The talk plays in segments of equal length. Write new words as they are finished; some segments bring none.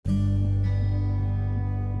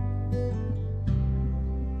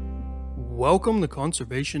Welcome to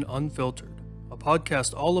Conservation Unfiltered, a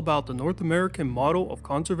podcast all about the North American model of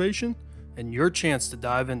conservation and your chance to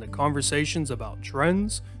dive into conversations about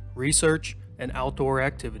trends, research, and outdoor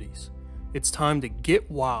activities. It's time to get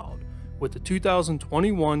wild with the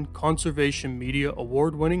 2021 Conservation Media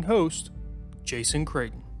Award-winning host, Jason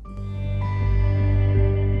Creighton.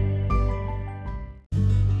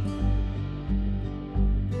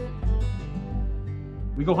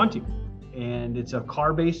 We go hunting, and it's a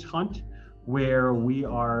car-based hunt where we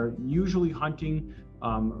are usually hunting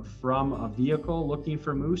from a vehicle looking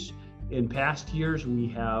for moose. In past years, we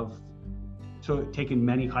have taken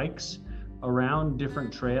many hikes around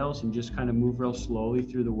different trails and just kind of move real slowly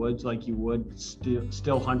through the woods like you would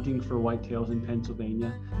still hunting for whitetails in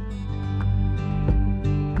Pennsylvania.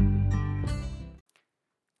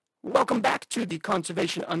 Welcome back to the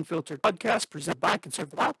Conservation Unfiltered podcast presented by Conserve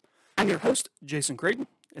the Wild. I'm your host, Jason Creighton,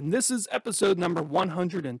 and this is episode number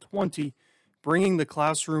 120, Bringing the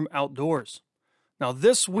Classroom Outdoors. Now,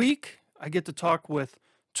 this week, I get to talk with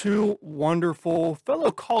two wonderful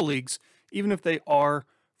fellow colleagues, even if they are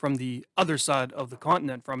from the other side of the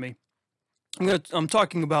continent from me. I'm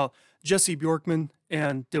talking about Jesse Bjorkman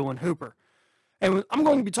and Dylan Hooper. And I'm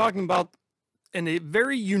going to be talking about a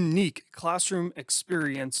very unique classroom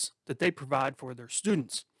experience that they provide for their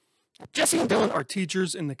students. Jesse and Dylan are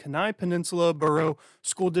teachers in the Kenai Peninsula Borough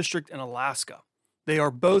School District in Alaska. They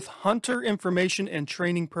are both Hunter Information and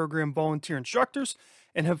Training Program volunteer instructors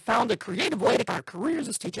and have found a creative way to guide careers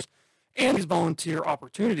as teachers and these volunteer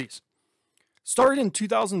opportunities. Started in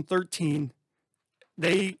 2013,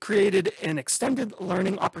 they created an extended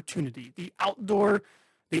learning opportunity, the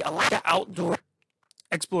Alaska Outdoor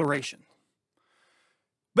Exploration.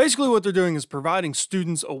 Basically, what they're doing is providing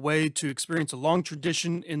students a way to experience a long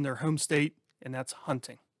tradition in their home state, and that's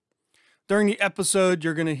hunting. During the episode,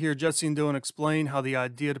 you're going to hear Jesse and Dylan explain how the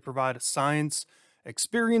idea to provide a science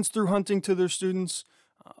experience through hunting to their students,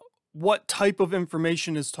 what type of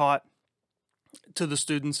information is taught to the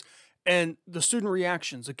students, and the student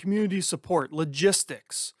reactions, the community support,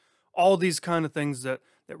 logistics, all these kind of things that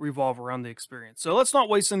revolve around the experience. So let's not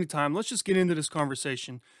waste any time. Let's just get into this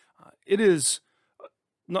conversation. It is,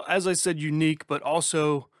 as I said, unique, but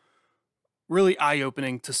also really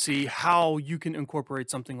eye-opening to see how you can incorporate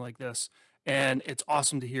something like this. And it's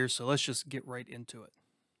awesome to hear, so let's just get right into it.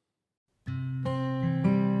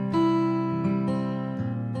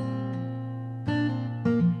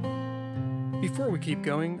 Before we keep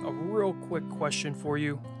going, a real quick question for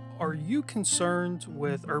you. Are you concerned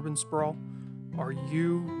with urban sprawl? Are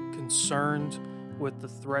you concerned with the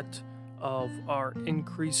threat of our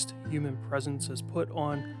increased human presence has put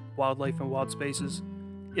on wildlife and wild spaces?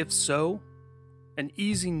 If so, an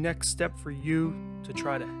easy next step for you to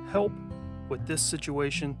try to help with this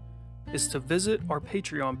situation is to visit our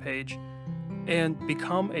Patreon page and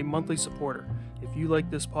become a monthly supporter. If you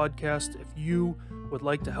like this podcast, if you would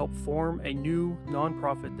like to help form a new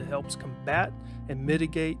nonprofit that helps combat and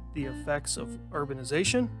mitigate the effects of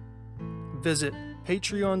urbanization, visit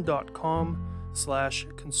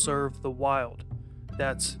patreon.com/conservethewild.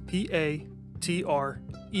 That's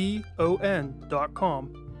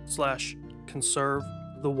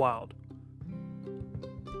patreon.com/conservethewild.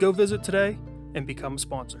 Go visit today and become a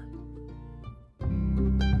sponsor.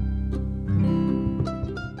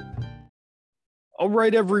 All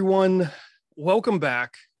right, everyone, welcome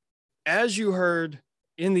back. As you heard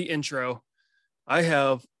in the intro, I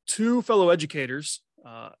have two fellow educators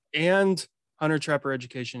and hunter trapper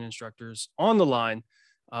education instructors on the line,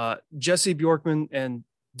 Jesse Bjorkman and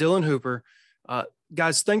Dylan Hooper.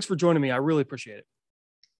 Guys, thanks for joining me. I really appreciate it.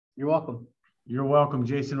 You're welcome. You're welcome,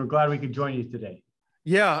 Jason. We're glad we could join you today.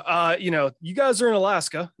 Yeah, you guys are in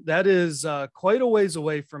Alaska. That is quite a ways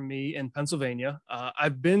away from me in Pennsylvania.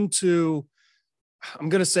 I've been to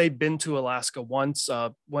Alaska once,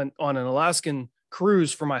 went on an Alaskan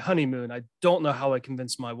cruise for my honeymoon. I don't know how I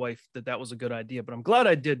convinced my wife that was a good idea, but I'm glad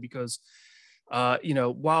I did because,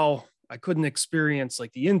 while I couldn't experience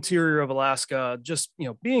like the interior of Alaska, just,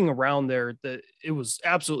 being around there, it was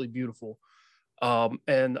absolutely beautiful.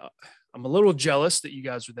 And I'm a little jealous that you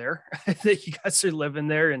guys are there, that you guys are living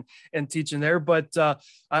there and teaching there. But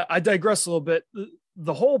I digress a little bit.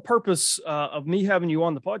 The whole purpose of me having you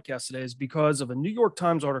on the podcast today is because of a New York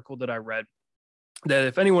Times article that I read, that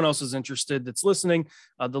if anyone else is interested that's listening,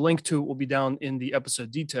 the link to it will be down in the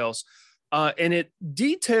episode details. And it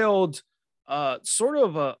detailed while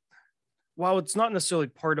it's not necessarily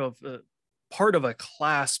part of a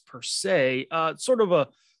class per se, sort of a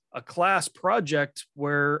class project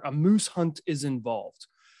where a moose hunt is involved.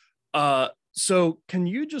 So can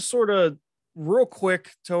you just sort of real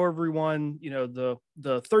quick, tell everyone, the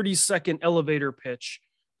 30-second elevator pitch,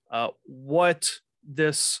 what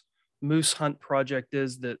this moose hunt project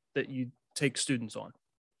is that you take students on.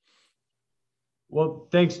 Well,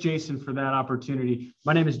 thanks, Jason, for that opportunity.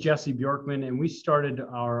 My name is Jesse Bjorkman, and we started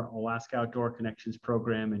our Alaska Outdoor Connections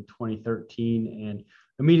program in 2013 and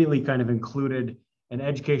immediately kind of included an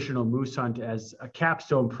educational moose hunt as a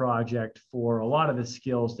capstone project for a lot of the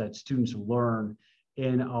skills that students learn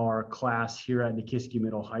in our class here at Nikiski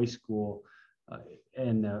Middle High School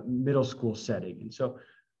in the middle school setting. And so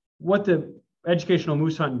what the educational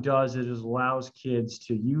moose hunt does is it allows kids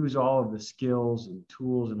to use all of the skills and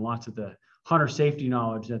tools and lots of the hunter safety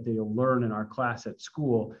knowledge that they'll learn in our class at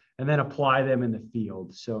school and then apply them in the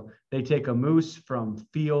field. So they take a moose from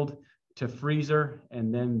field to freezer,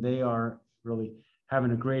 and then they are really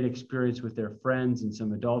having a great experience with their friends and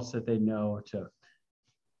some adults that they know to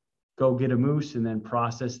go get a moose and then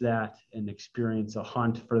process that and experience a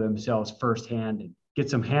hunt for themselves firsthand and get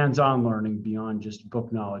some hands-on learning beyond just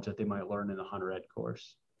book knowledge that they might learn in the hunter ed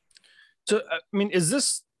course. So, I mean, is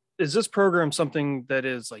this program something that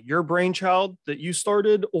is like your brainchild that you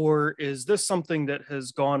started, or is this something that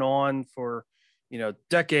has gone on for,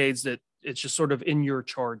 decades that it's just sort of in your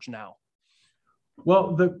charge now?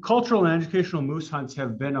 Well, the cultural and educational moose hunts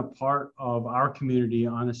have been a part of our community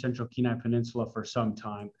on the Central Kenai Peninsula for some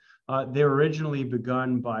time. They were originally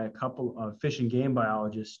begun by a couple of fish and game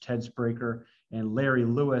biologists, Ted Spraker and Larry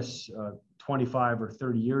Lewis, 25 or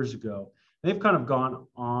 30 years ago. They've kind of gone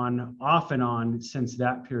on, off and on since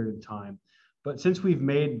that period of time. But since we've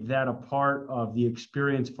made that a part of the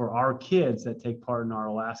experience for our kids that take part in our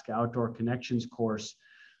Alaska Outdoor Connections course,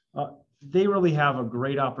 they really have a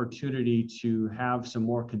great opportunity to have some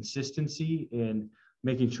more consistency in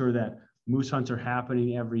making sure that moose hunts are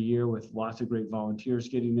happening every year with lots of great volunteers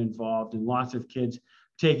getting involved and lots of kids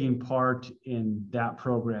taking part in that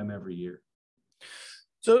program every year.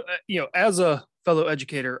 So, as a fellow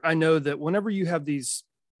educator, I know that whenever you have these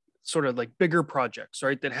sort of like bigger projects,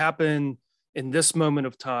 right, that happen in this moment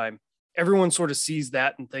of time, everyone sort of sees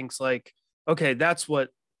that and thinks like, okay, that's what,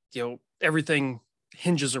 everything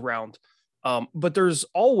hinges around. But there's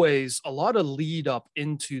always a lot of lead up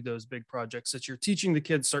into those big projects that you're teaching the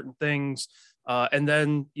kids certain things. And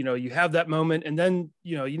then, you have that moment, and then,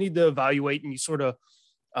 you need to evaluate and you sort of,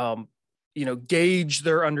 gauge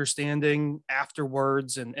their understanding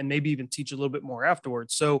afterwards and maybe even teach a little bit more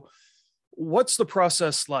afterwards. So what's the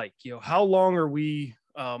process like? How long are we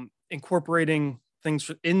incorporating things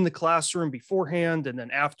in the classroom beforehand and then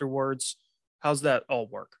afterwards? How's that all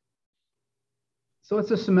work? So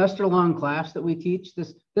it's a semester-long class that we teach.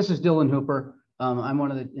 This is Dylan Hooper. I'm one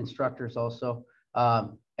of the instructors also.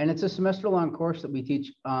 And it's a semester-long course that we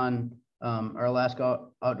teach on our Alaska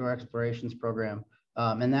Outdoor Explorations program.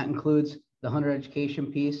 And that includes the hunter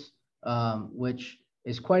education piece, which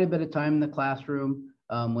is quite a bit of time in the classroom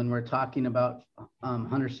when we're talking about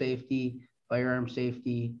hunter safety, firearm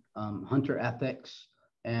safety, hunter ethics.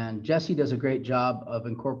 And Jesse does a great job of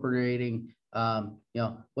incorporating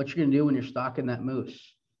what you're going to do when you're stalking that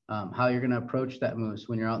moose, how you're going to approach that moose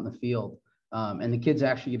when you're out in the field. And the kids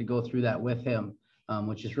actually get to go through that with him,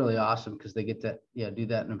 which is really awesome because they get to do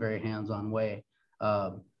that in a very hands-on way.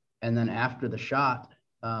 And then after the shot,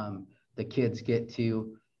 the kids get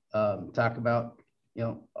to talk about,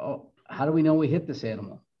 how do we know we hit this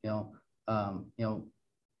animal?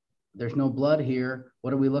 There's no blood here.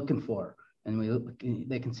 What are we looking for? And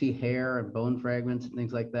they can see hair and bone fragments and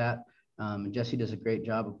things like that. And Jesse does a great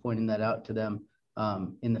job of pointing that out to them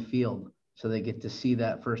in the field, so they get to see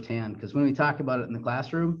that firsthand. Because when we talk about it in the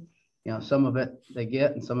classroom, some of it they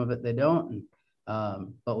get and some of it they don't.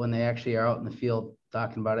 But when they actually are out in the field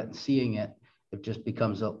talking about it and seeing it, it just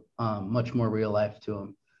becomes a much more real life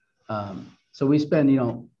to them. So we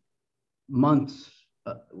spend months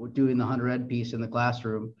doing the hunter ed piece in the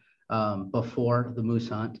classroom before the moose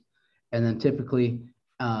hunt, and then typically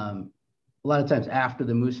a lot of times after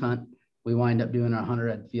the moose hunt, we wind up doing our hunter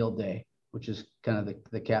ed field day, which is kind of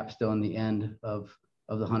the capstone, the end of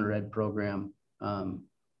the hunter ed program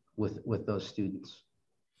with those students.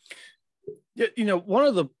 Yeah, one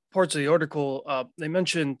of the parts of the article, they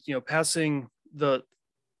mentioned, passing the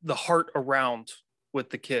heart around with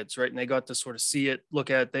the kids, right? And they got to sort of see it,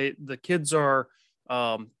 look at it. The kids are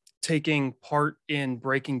taking part in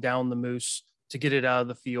breaking down the moose to get it out of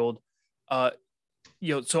the field.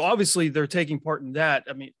 So obviously they're taking part in that.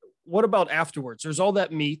 I mean, what about afterwards? There's all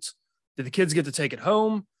that meat. Did the kids get to take it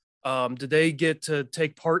home? Did they get to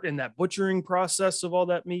take part in that butchering process of all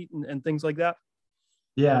that meat and things like that?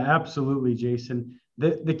 Yeah, absolutely, Jason.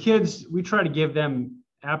 The kids, we try to give them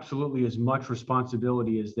absolutely as much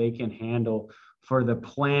responsibility as they can handle for the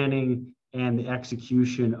planning and the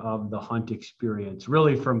execution of the hunt experience,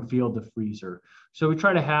 really from field to freezer. So we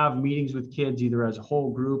try to have meetings with kids either as a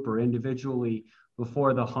whole group or individually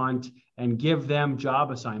before the hunt and give them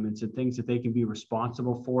job assignments and things that they can be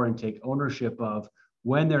responsible for and take ownership of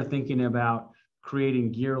when they're thinking about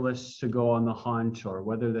creating gear lists to go on the hunt, or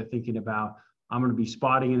whether they're thinking about, I'm going to be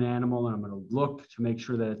spotting an animal and I'm going to look to make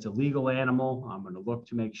sure that it's a legal animal. I'm going to look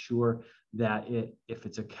to make sure that if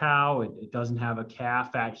it's a cow, it doesn't have a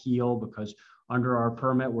calf at heel, because under our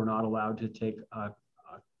permit, we're not allowed to take a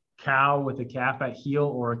cow with a calf at heel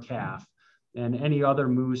or a calf. And any other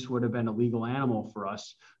moose would have been a legal animal for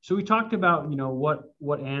us. So we talked about,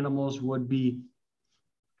 what animals would be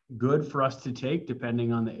good for us to take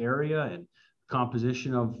depending on the area and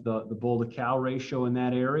composition of the bull to cow ratio in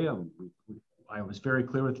that area. I was very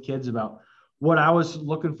clear with the kids about what I was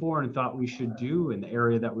looking for and thought we should do in the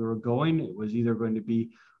area that we were going. It was either going to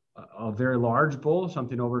be a very large bull,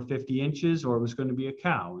 something over 50 inches, or it was going to be a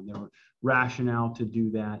cow. And there were rationale to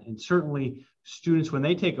do that. And certainly students, when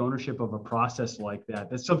they take ownership of a process like that,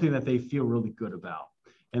 that's something that they feel really good about.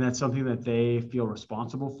 And that's something that they feel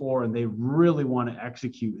responsible for, and they really want to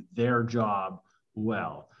execute their job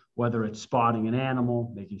well, whether it's spotting an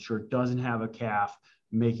animal, making sure it doesn't have a calf,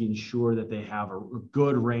 making sure that they have a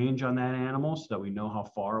good range on that animal so that we know how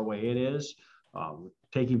far away it is,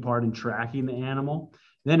 taking part in tracking the animal.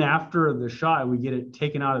 Then after the shot, we get it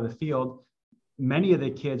taken out of the field. Many of the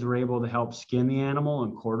kids were able to help skin the animal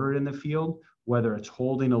and quarter it in the field, whether it's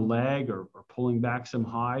holding a leg or pulling back some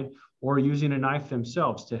hide, or using a knife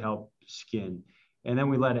themselves to help skin. And then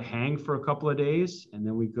we let it hang for a couple of days, and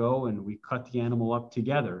then we go and we cut the animal up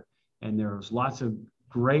together. And there's lots of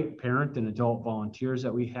great parent and adult volunteers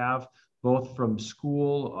that we have, both from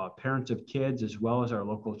school, parents of kids, as well as our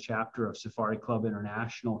local chapter of Safari Club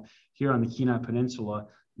International here on the Kenai Peninsula,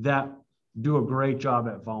 that do a great job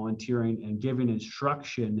at volunteering and giving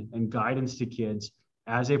instruction and guidance to kids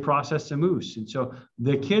as they process the moose. And so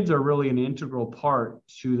the kids are really an integral part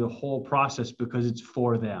to the whole process because it's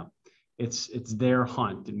for them. It's their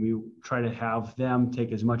hunt, and we try to have them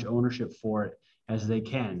take as much ownership for it as they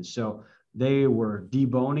can. So they were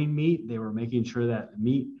deboning meat. They were making sure that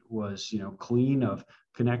meat was, clean of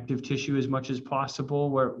connective tissue as much as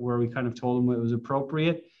possible, where we kind of told them it was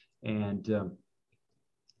appropriate. And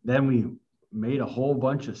then we made a whole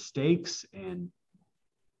bunch of steaks and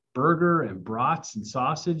burger and brats and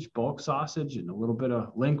sausage, bulk sausage, and a little bit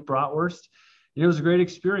of link bratwurst. And it was a great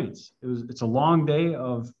experience. It's a long day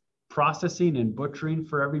of processing and butchering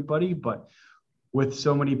for everybody, but with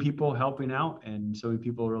so many people helping out and so many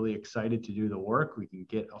people really excited to do the work, we can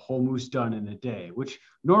get a whole moose done in a day, which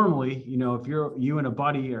normally, if you and a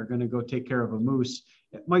buddy are going to go take care of a moose,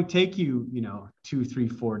 it might take you, 2, 3,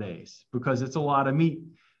 4 days because it's a lot of meat.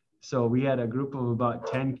 So we had a group of about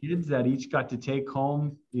 10 kids that each got to take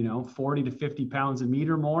home, 40 to 50 pounds of meat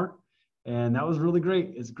or more. And that was really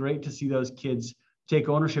great. It's great to see those kids take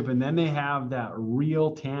ownership, and then they have that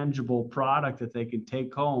real tangible product that they can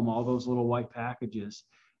take home, all those little white packages,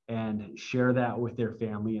 and share that with their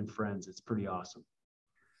family and friends. It's pretty awesome.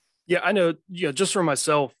 Yeah, I know, just for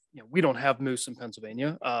myself, we don't have moose in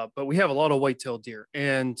Pennsylvania, but we have a lot of white-tailed deer.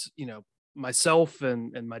 And, myself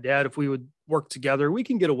and my dad, if we would work together, we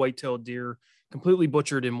can get a white-tailed deer completely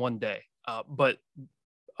butchered in one day. But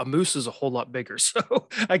a moose is a whole lot bigger. So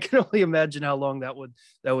I can only imagine how long that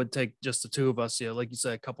would take just the two of us, like you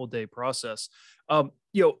said, a couple day process.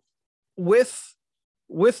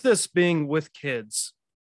 With this being with kids,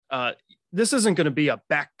 this isn't going to be a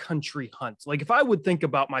backcountry hunt. Like if I would think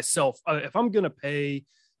about myself, if I'm going to pay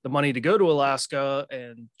the money to go to Alaska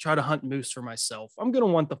and try to hunt moose for myself, I'm going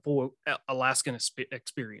to want the full Alaskan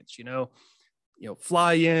experience,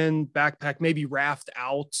 fly in, backpack, maybe raft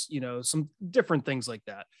out, some different things like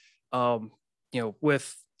that.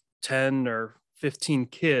 With 10 or 15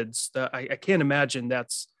 kids, that I can't imagine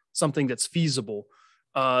that's something that's feasible.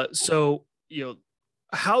 So,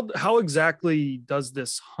 how exactly does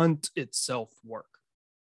this hunt itself work?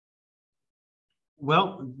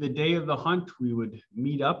 Well, the day of the hunt, we would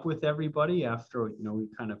meet up with everybody after, we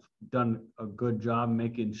kind of done a good job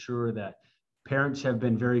making sure that parents have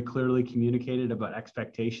been very clearly communicated about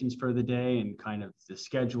expectations for the day and kind of the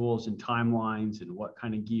schedules and timelines and what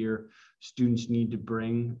kind of gear students need to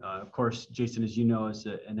bring. Of course, Jason, as you know, as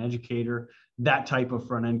an educator, that type of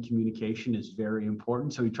front-end communication is very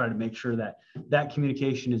important. So we try to make sure that that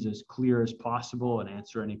communication is as clear as possible and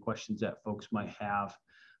answer any questions that folks might have.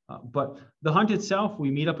 But the hunt itself,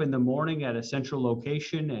 we meet up in the morning at a central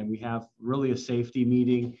location, and we have really a safety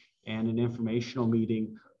meeting and an informational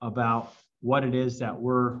meeting about what it is that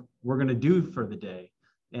we're going to do for the day,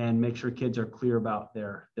 and make sure kids are clear about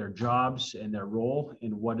their jobs and their role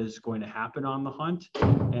and what is going to happen on the hunt.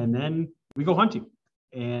 And then we go hunting,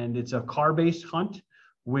 and it's a car-based hunt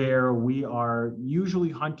where we are usually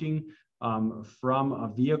hunting from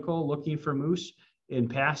a vehicle looking for moose. In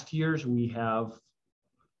past years, we have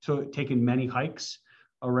taken many hikes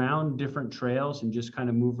around different trails and just kind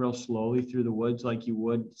of move real slowly through the woods like you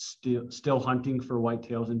would still hunting for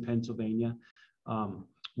whitetails in Pennsylvania.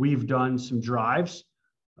 We've done some drives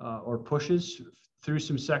or pushes through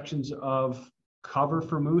some sections of cover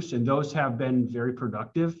for moose, and those have been very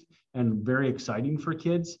productive and very exciting for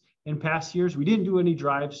kids in past years. We didn't do any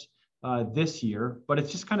drives this year, but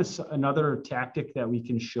it's just kind of another tactic that we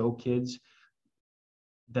can show kids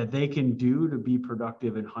that they can do to be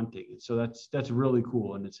productive in hunting. So that's really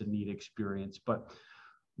cool, and it's a neat experience. But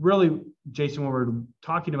really, Jason, when we're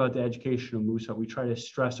talking about the education of moose hunt, we try to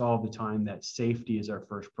stress all the time that safety is our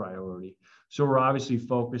first priority. So we're obviously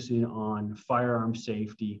focusing on firearm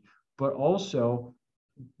safety, but also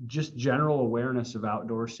just general awareness of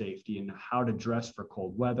outdoor safety and how to dress for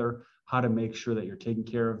cold weather, how to make sure that you're taking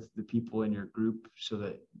care of the people in your group so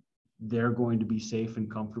that they're going to be safe and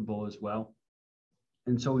comfortable as well.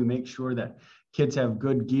 And so we make sure that kids have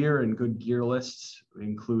good gear and good gear lists,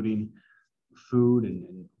 including food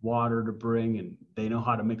and water to bring, and they know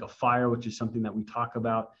how to make a fire, which is something that we talk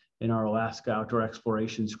about in our Alaska Outdoor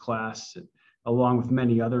Explorations class, and along with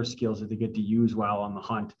many other skills that they get to use while on the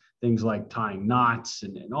hunt, things like tying knots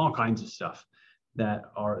and all kinds of stuff that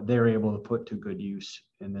they're able to put to good use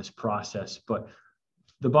in this process. But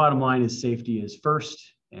the bottom line is safety is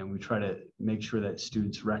first, and we try to make sure that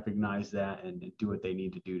students recognize that and do what they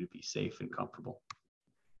need to do to be safe and comfortable.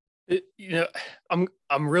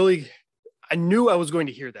 I knew I was going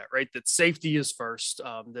to hear that, right? That safety is first,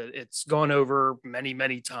 that it's gone over many,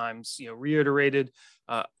 many times, reiterated,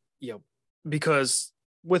 because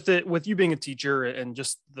with you being a teacher and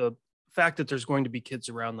just the fact that there's going to be kids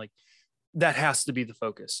around, like that has to be the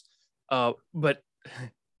focus. But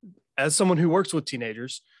as someone who works with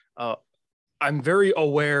teenagers, I'm very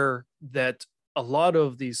aware that a lot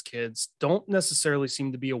of these kids don't necessarily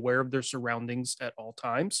seem to be aware of their surroundings at all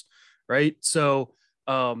times, right? So,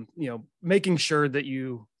 making sure that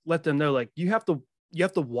you let them know, like you have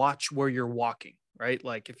to watch where you're walking, right?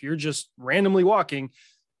 Like if you're just randomly walking,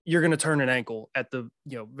 you're going to turn an ankle at the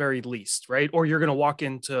very least, right? Or you're going to walk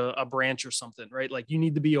into a branch or something, right? Like you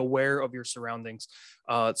need to be aware of your surroundings.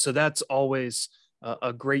 So that's always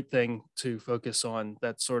a great thing to focus on,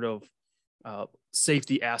 that sort of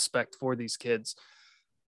safety aspect for these kids.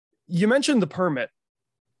 You mentioned the permit.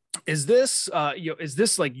 Is this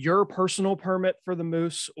like your personal permit for the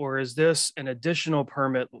moose, or is this an additional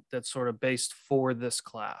permit that's sort of based for this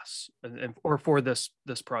class or for this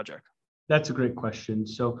project? That's a great question.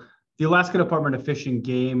 So the Alaska Department of Fish and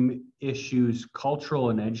Game issues cultural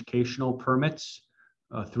and educational permits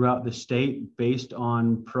throughout the state based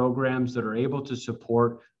on programs that are able to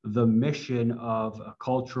support the mission of a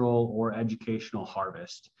cultural or educational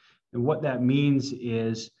harvest. And what that means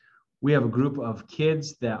is we have a group of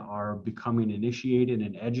kids that are becoming initiated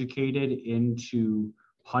and educated into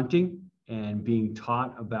hunting and being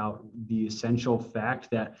taught about the essential fact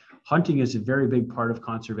that hunting is a very big part of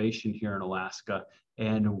conservation here in Alaska.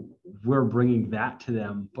 And we're bringing that to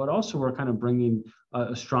them, but also we're kind of bringing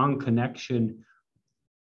a strong connection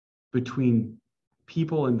between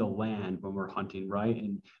people and the land when we're hunting, right?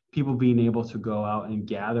 And people being able to go out and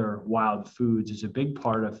gather wild foods is a big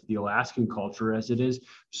part of the Alaskan culture, as it is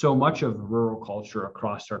so much of rural culture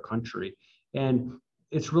across our country. And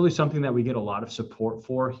it's really something that we get a lot of support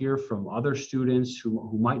for here from other students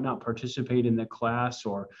who might not participate in the class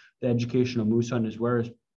or the educational moose hunt, as well as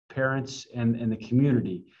parents and the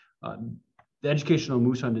community. The educational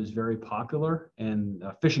moose hunt is very popular, and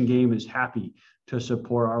Fish and Game is happy to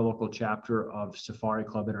support our local chapter of Safari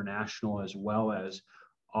Club International, as well as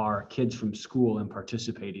our kids from school and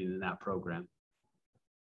participating in that program.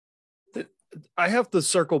 I have to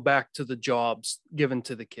circle back to the jobs given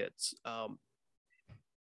to the kids.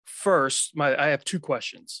 First, I have two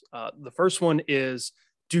questions. The first one is,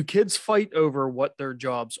 do kids fight over what their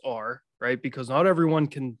jobs are, right? Because not everyone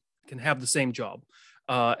can have the same job.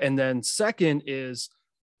 And then second is,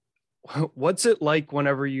 what's it like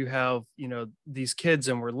whenever you have, these kids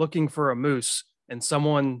and we're looking for a moose and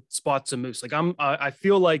someone spots a moose? Like I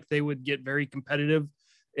feel like they would get very competitive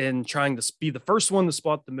in trying to be the first one to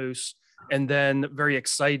spot the moose, and then very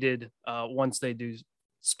excited once they do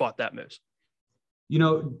spot that moose.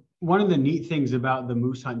 One of the neat things about the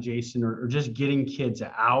moose hunt, Jason, or just getting kids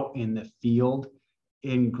out in the field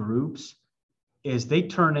in groups, is they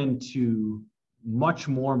turn into much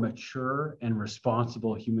more mature and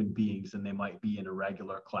responsible human beings than they might be in a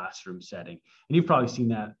regular classroom setting. And you've probably seen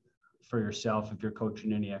that for yourself if you're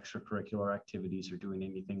coaching any extracurricular activities or doing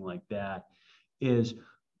anything like that, is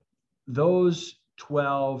those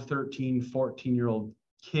 12, 13, 14-year-old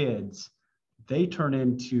kids, they turn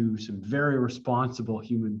into some very responsible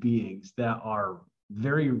human beings that are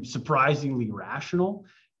very surprisingly rational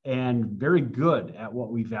and very good at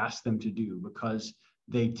what we've asked them to do, because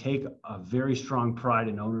they take a very strong pride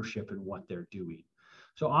and ownership in what they're doing.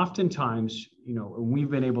 So oftentimes, we've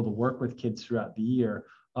been able to work with kids throughout the year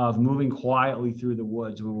of moving quietly through the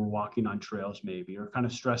woods when we're walking on trails maybe, or kind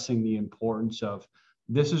of stressing the importance of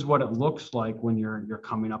this is what it looks like when you're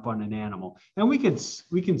coming up on an animal. And we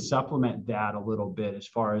can supplement that a little bit as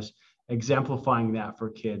far as exemplifying that for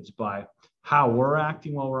kids by how we're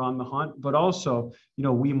acting while we're on the hunt, but also,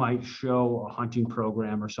 we might show a hunting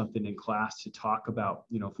program or something in class to talk about,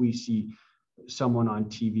 if we see someone on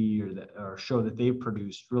TV or show that they've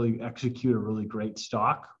produced really execute a really great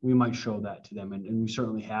stalk, we might show that to them. And we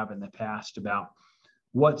certainly have in the past about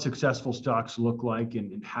what successful stalks look like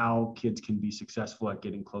and how kids can be successful at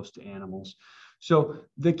getting close to animals. So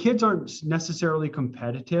the kids aren't necessarily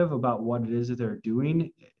competitive about what it is that they're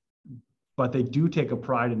doing, but they do take a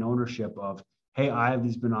pride and ownership of, hey, I have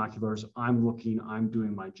these binoculars, I'm looking, I'm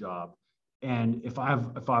doing my job. And if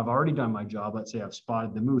I've already done my job, let's say I've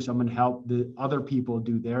spotted the moose, I'm going to help the other people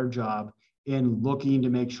do their job in looking to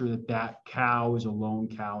make sure that that cow is a lone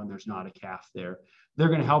cow and there's not a calf there. They're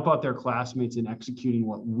going to help out their classmates in executing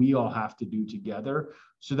what we all have to do together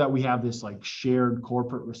so that we have this like shared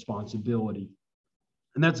corporate responsibility.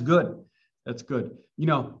 And that's good. That's good.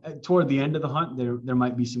 Toward the end of the hunt, there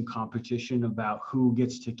might be some competition about who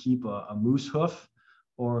gets to keep a moose hoof,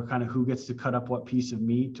 or kind of who gets to cut up what piece of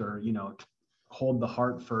meat, or, hold the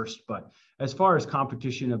heart first. But as far as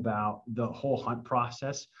competition about the whole hunt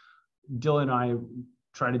process, Dylan and I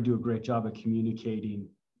try to do a great job of communicating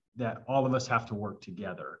that all of us have to work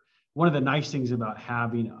together. One of the nice things about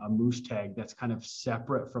having a moose tag that's kind of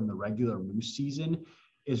separate from the regular moose season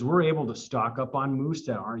is we're able to stock up on moose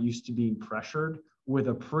that aren't used to being pressured with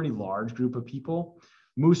a pretty large group of people.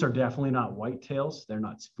 Moose are definitely not whitetails. They're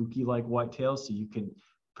not spooky like whitetails, so you can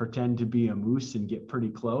pretend to be a moose and get pretty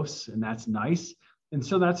close, and that's nice. And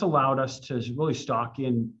so that's allowed us to really stock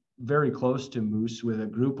in very close to moose with a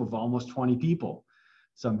group of almost 20 people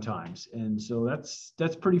sometimes. And so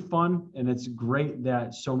that's pretty fun. And it's great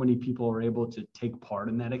that so many people are able to take part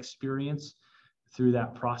in that experience through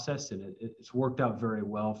that process. And it's worked out very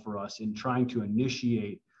well for us in trying to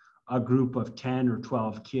initiate a group of 10 or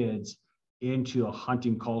 12 kids into a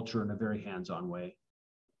hunting culture in a very hands-on way.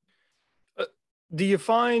 Do you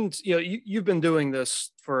find, you've been doing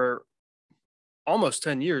this for almost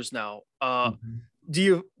 10 years now.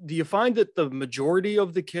 Do you find that the majority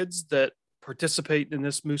of the kids that participate in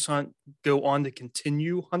this moose hunt go on to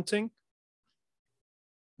continue hunting?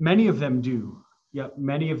 Many of them do. Yeah,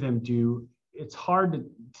 many of them do. It's hard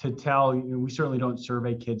to tell. We certainly don't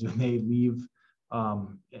survey kids when they leave,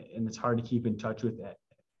 and it's hard to keep in touch with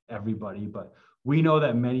everybody, but we know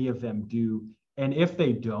that many of them do. And if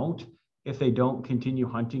they don't continue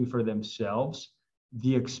hunting for themselves,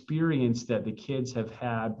 the experience that the kids have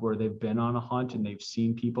had where they've been on a hunt and they've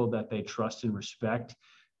seen people that they trust and respect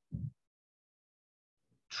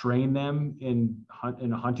train them in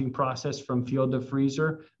a hunting process from field to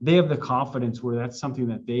freezer, they have the confidence where that's something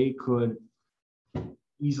that they could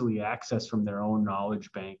easily access from their own knowledge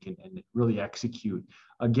bank and really execute,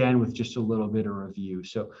 again, with just a little bit of review.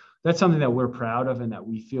 So that's something that we're proud of and that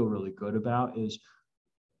we feel really good about, is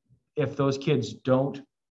if those kids don't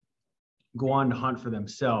go on to hunt for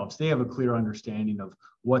themselves, they have a clear understanding of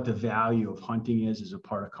what the value of hunting is as a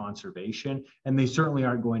part of conservation. And they certainly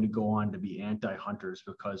aren't going to go on to be anti-hunters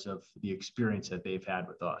because of the experience that they've had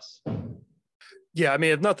with us. Yeah, I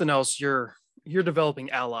mean, if nothing else, you're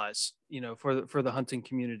developing allies, for the hunting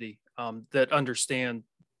community that understand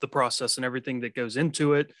the process and everything that goes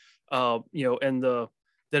into it, and that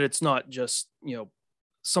it's not just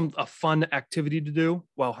a fun activity to do.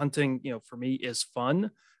 While hunting, for me, is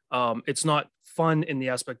fun. It's not fun in the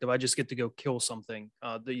aspect of I just get to go kill something.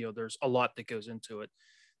 There's a lot that goes into it.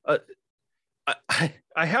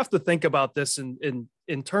 I have to think about this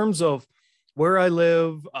in terms of where I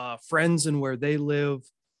live, friends and where they live,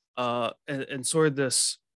 and sort of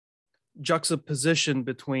this juxtaposition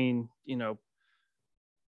between,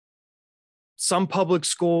 some public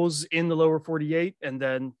schools in the lower 48 and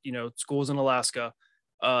then, schools in Alaska.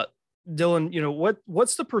 Dylan,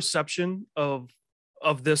 what's the perception of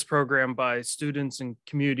this program by students and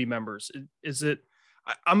community members? Is it,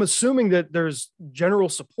 I'm assuming that there's general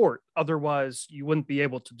support. Otherwise, you wouldn't be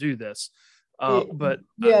able to do this. But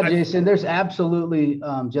Yeah, Jason, there's absolutely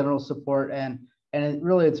general support, and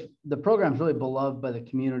it's the program's really beloved by the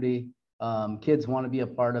community. Kids want to be a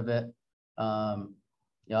part of it.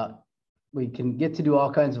 Yeah, we can get to do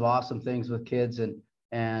all kinds of awesome things with kids,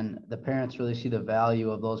 and the parents really see the value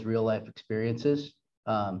of those real life experiences.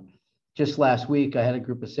 Just last week, I had a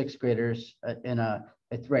group of sixth graders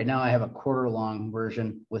right now I have a quarter long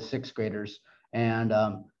version with sixth graders, and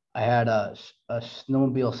I had a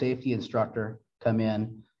snowmobile safety instructor come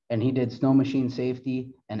in, and he did snow machine safety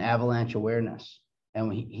and avalanche awareness.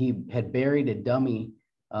 And he had buried a dummy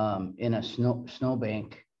in a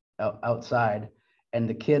snowbank outside, and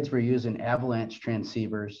the kids were using avalanche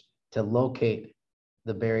transceivers to locate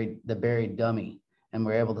the buried dummy, and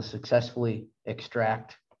were able to successfully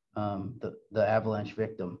extract the avalanche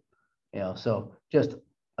victim. So just,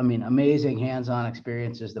 amazing hands-on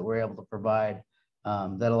experiences that we're able to provide,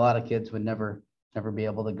 that a lot of kids would never be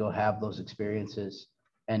able to go have those experiences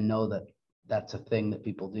and know that that's a thing that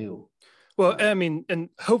people do. Well, and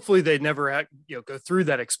hopefully they never go through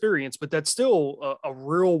that experience, but that's still a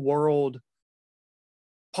real world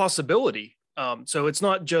possibility. So it's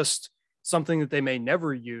not just something that they may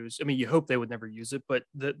never use. I mean, you hope they would never use it, but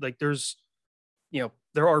there's,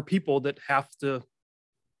 there are people that have to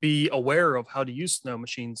be aware of how to use snow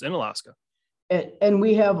machines in Alaska. And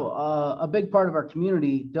we have a big part of our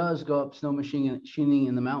community does go up snow machining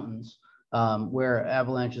in the mountains, where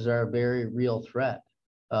avalanches are a very real threat.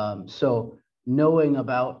 So knowing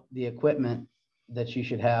about the equipment that you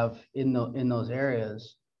should have in those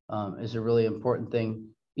areas is a really important thing,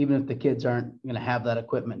 even if the kids aren't going to have that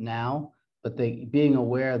equipment now, but being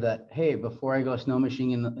aware that, hey, before I go snow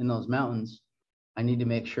machining in those mountains, I need to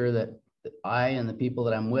make sure that I and the people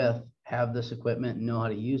that I'm with have this equipment and know how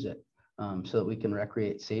to use it, so that we can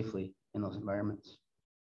recreate safely in those environments.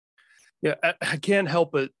 Yeah, I can't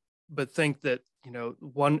help but think that,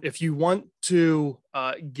 if you want to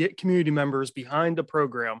get community members behind a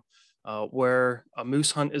program where a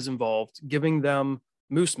moose hunt is involved, giving them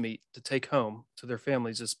moose meat to take home to their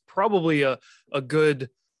families is probably a good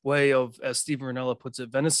way of, as Steven Rinella puts it,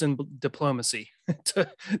 venison diplomacy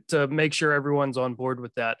to make sure everyone's on board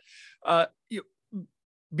with that.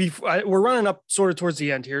 We're running up sort of towards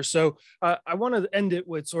the end here, so I want to end it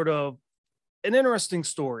with sort of an interesting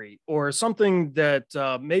story or something that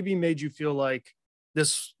maybe made you feel like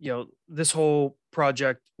this whole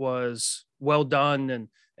project was well done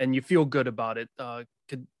and you feel good about it.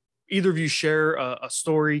 Could either of you share a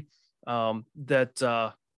story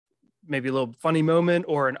that maybe a little funny moment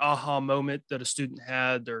or an aha moment that a student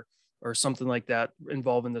had or something like that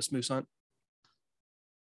involving this moose hunt?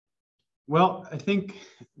 Well, I think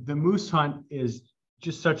the moose hunt is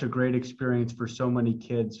just such a great experience for so many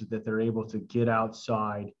kids that they're able to get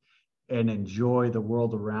outside and enjoy the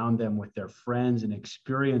world around them with their friends and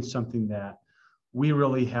experience something that we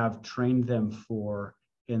really have trained them for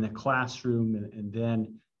in the classroom, and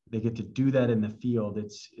then they get to do that in the field.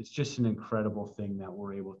 It's just an incredible thing that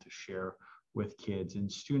we're able to share with kids, and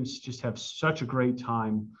students just have such a great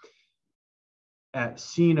time at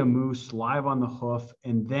seeing a moose live on the hoof,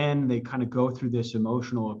 and then they kind of go through this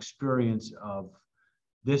emotional experience of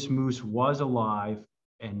this moose was alive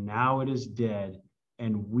and now it is dead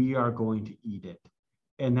and we are going to eat it.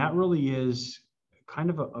 And that really is kind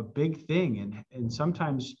of a big thing. And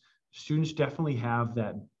sometimes students definitely have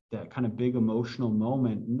that kind of big emotional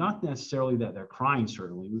moment, not necessarily that they're crying,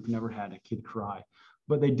 certainly. We've never had a kid cry,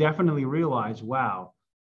 but they definitely realize, wow,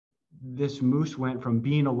 this moose went from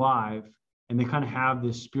being alive, and they kind of have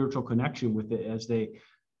this spiritual connection with it as they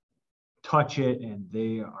touch it and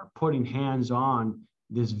they are putting hands on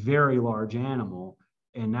this very large animal.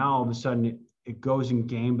 And now all of a sudden it goes in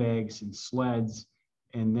game bags and sleds.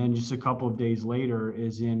 And then just a couple of days later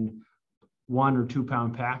is in 1 or 2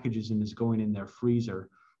 pound packages and is going in their freezer.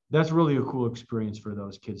 That's really a cool experience for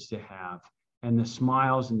those kids to have. And the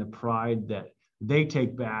smiles and the pride that they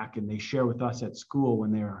take back and they share with us at school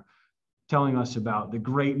when they're telling us about the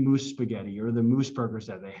great moose spaghetti or the moose burgers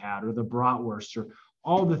that they had, or the bratwurst, or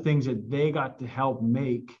all the things that they got to help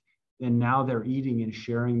make. And now they're eating and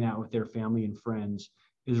sharing that with their family and friends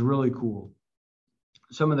is really cool.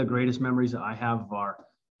 Some of the greatest memories that I have of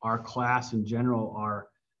our class in general are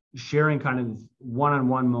sharing kind of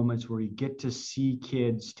one-on-one moments where you get to see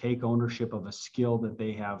kids take ownership of a skill that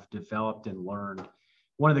they have developed and learned.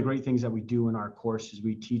 One of the great things that we do in our course is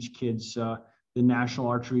we teach kids the National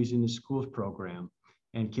Archeries in the Schools program,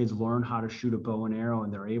 and kids learn how to shoot a bow and arrow,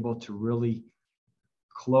 and they're able to really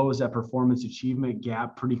close that performance achievement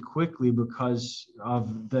gap pretty quickly because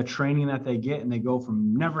of the training that they get, and they go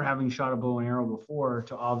from never having shot a bow and arrow before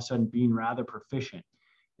to all of a sudden being rather proficient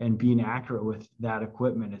and being accurate with that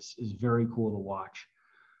equipment is very cool to watch.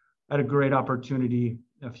 I had a great opportunity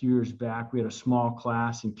a few years back. We had a small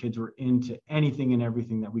class and kids were into anything and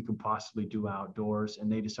everything that we could possibly do outdoors,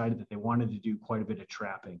 and they decided that they wanted to do quite a bit of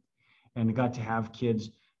trapping, and got to have kids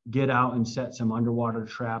get out and set some underwater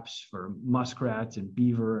traps for muskrats and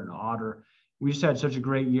beaver and otter. We just had such a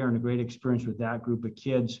great year and a great experience with that group of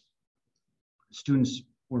kids. Students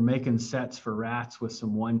were making sets for rats with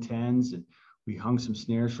some 110s, and we hung some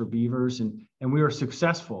snares for beavers, and we were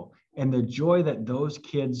successful. And the joy that those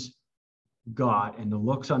kids got and the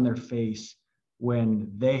looks on their face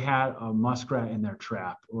when they had a muskrat in their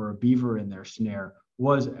trap or a beaver in their snare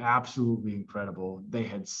was absolutely incredible. They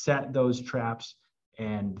had set those traps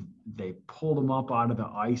and they pulled them up out of the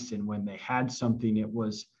ice, and when they had something, it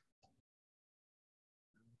was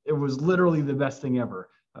literally the best thing ever.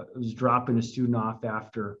 It was dropping a student off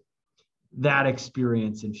after that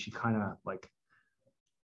experience, and she kind of like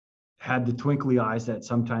had the twinkly eyes that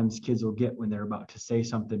sometimes kids will get when they're about to say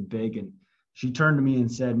something big. And she turned to me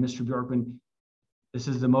and said, "Mr. Bjorkman, this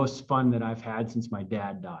is the most fun that I've had since my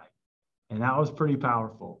dad died." And that was pretty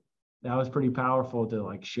powerful. That was pretty powerful to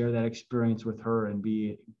like share that experience with her and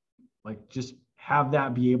be like, just have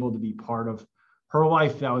that be able to be part of her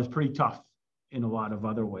life. That was pretty tough in a lot of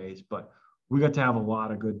other ways, but we got to have a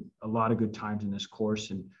lot of good times in this course.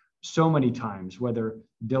 And so many times, whether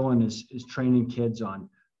Dylan is training kids on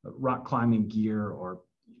rock climbing gear or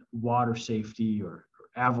water safety or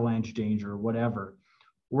avalanche danger or whatever,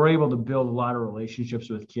 we're able to build a lot of relationships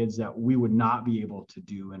with kids that we would not be able to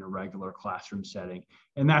do in a regular classroom setting.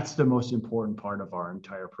 And that's the most important part of our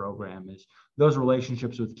entire program, is those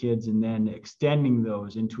relationships with kids, and then extending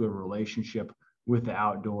those into a relationship with the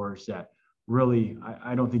outdoors that really,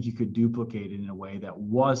 I don't think you could duplicate it in a way that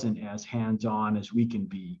wasn't as hands-on as we can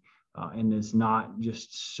be, and is not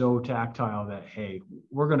just so tactile that, hey,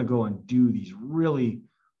 we're going to go and do these really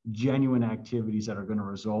genuine activities that are going to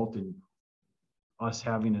result in us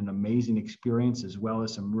having an amazing experience as well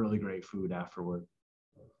as some really great food afterward.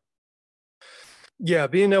 Yeah,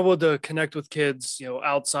 being able to connect with kids,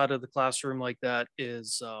 outside of the classroom like that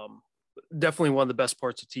is definitely one of the best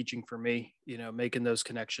parts of teaching for me. Making those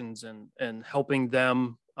connections and helping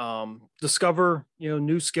them discover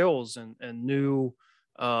new skills and new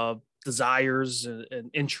desires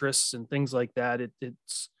and interests and things like that.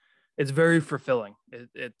 It's very fulfilling.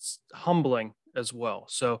 It's humbling as well.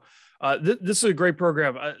 So this is a great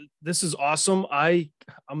program. This is awesome.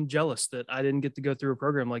 I'm jealous that I didn't get to go through a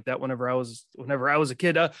program like that whenever I was a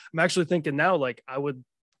kid. I'm actually thinking now, like I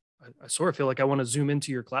sort of feel like I want to zoom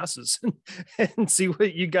into your classes and see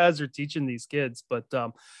what you guys are teaching these kids. But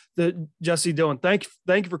Jesse, Dylan,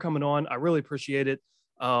 thank you for coming on. I really appreciate it.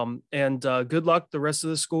 And good luck the rest of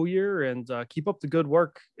the school year, and keep up the good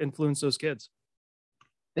work. Influence those kids.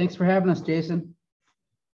 Thanks for having us, Jason.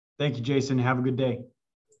 Thank you, Jason. Have a good day.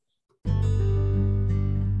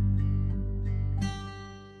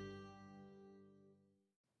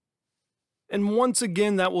 And once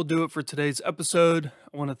again, that will do it for today's episode.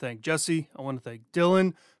 I want to thank Jesse. I want to thank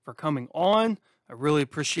Dylan for coming on. I really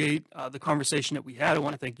appreciate the conversation that we had. I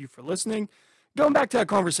want to thank you for listening. Going back to that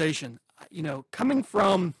conversation, coming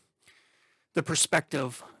from the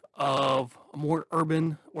perspective of a more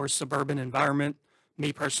urban or suburban environment,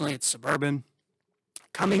 me personally, it's suburban.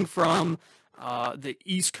 Coming from the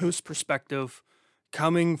East Coast perspective,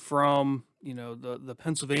 coming from, the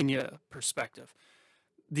Pennsylvania perspective,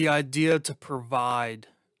 the idea to provide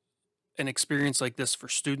an experience like this for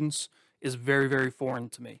students is very, very foreign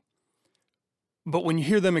to me. But when you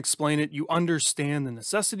hear them explain it, you understand the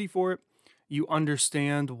necessity for it. You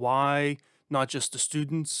understand why not just the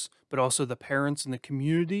students, but also the parents and the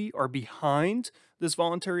community are behind this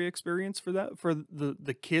voluntary experience for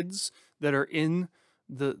the kids that are in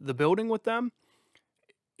the building with them.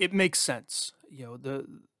 It makes sense.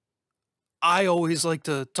 I always like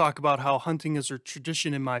to talk about how hunting is a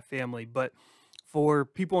tradition in my family, but for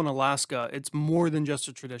people in Alaska, it's more than just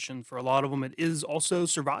a tradition. For a lot of them, it is also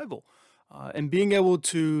survival and being able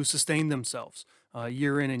to sustain themselves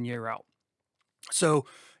year in and year out. So,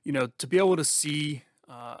 to be able to see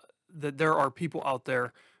that there are people out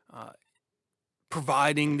there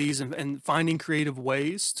providing these and finding creative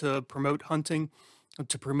ways to promote hunting,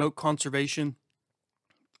 to promote conservation,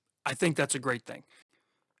 I think that's a great thing.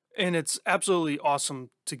 And it's absolutely awesome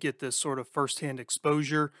to get this sort of firsthand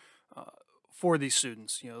exposure for these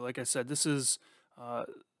students. Like I said, this is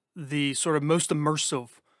the sort of most immersive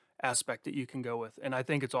aspect that you can go with, and I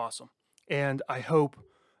think it's awesome. And I hope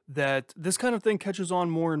that this kind of thing catches on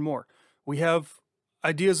more and more. We have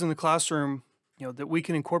ideas in the classroom, that we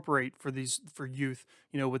can incorporate for youth,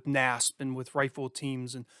 with NASP and with rifle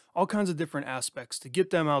teams and all kinds of different aspects to get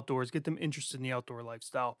them outdoors, get them interested in the outdoor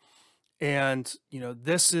lifestyle. And,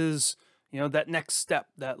 this is, that next step,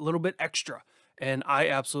 that little bit extra. And I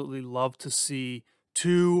absolutely love to see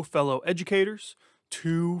two fellow educators,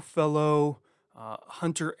 two fellow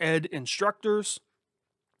hunter ed instructors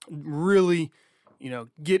really,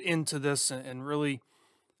 get into this and really,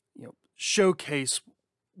 showcase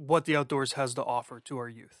what the outdoors has to offer to our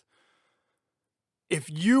youth. If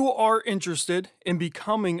you are interested in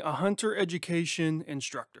becoming a hunter education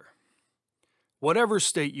instructor, whatever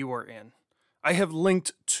state you are in, I have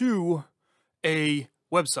linked to a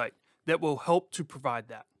website that will help to provide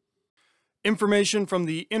that. Information from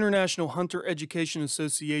the International Hunter Education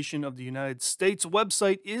Association of the United States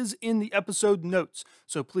website is in the episode notes,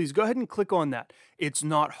 so please go ahead and click on that. It's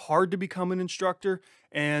not hard to become an instructor,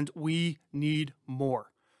 and we need more.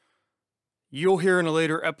 You'll hear in a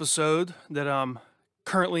later episode that I'm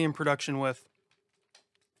currently in production with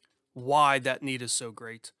why that need is so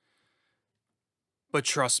great. But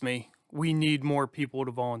trust me, we need more people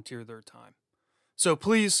to volunteer their time. So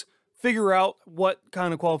please figure out what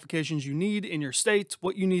kind of qualifications you need in your state,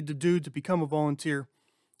 what you need to do to become a volunteer,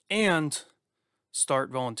 and start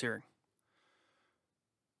volunteering.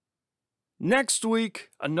 Next week,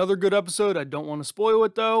 another good episode. I don't want to spoil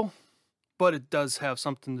it though, but it does have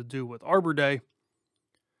something to do with Arbor Day.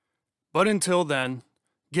 But until then,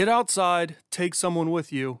 get outside, take someone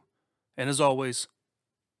with you, and as always,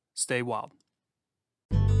 stay wild.